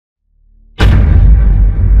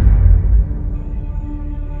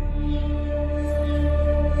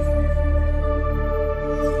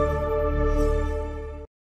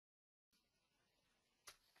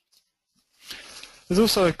There's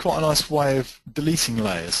also quite a nice way of deleting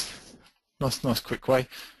layers. Nice quick way.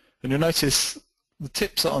 And you'll notice the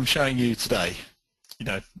tips that I'm showing you today,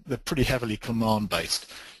 they're pretty heavily command-based.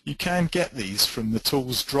 You can get these from the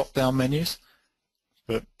tools drop-down menus,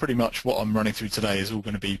 but pretty much what I'm running through today is all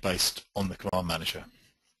going to be based on the command manager,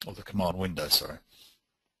 or the command window, sorry.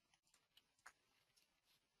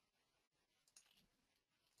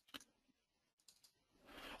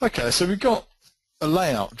 Okay, so we've got a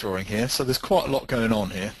layout drawing here, so there's quite a lot going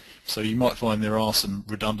on here. So you might find there are some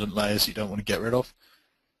redundant layers you don't want to get rid of.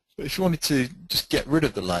 But if you wanted to just get rid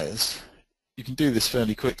of the layers, you can do this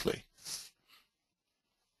fairly quickly.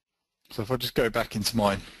 So if I just go back into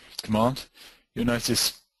my command, you'll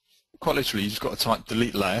notice quite literally you just got to type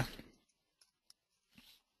delete layer.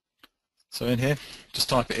 So in here, just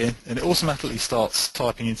type it in, and it automatically starts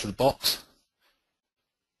typing into the box.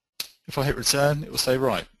 If I hit return, it will say,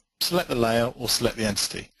 right, select the layer or select the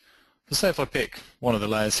entity. So say if I pick one of the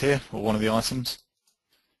layers here, or one of the items,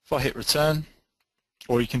 if I hit return,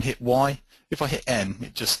 or you can hit Y, if I hit N,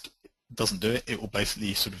 it just doesn't do it. It will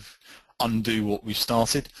basically sort of undo what we've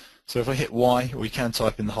started. So if I hit Y, or you can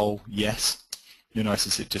type in the whole yes, you'll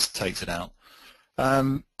notice it just takes it out.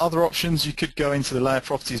 Other options, you could go into the Layer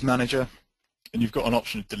Properties Manager, and you've got an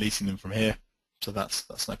option of deleting them from here, so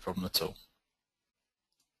that's no problem at all.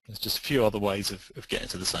 There's just a few other ways of getting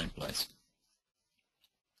to the same place.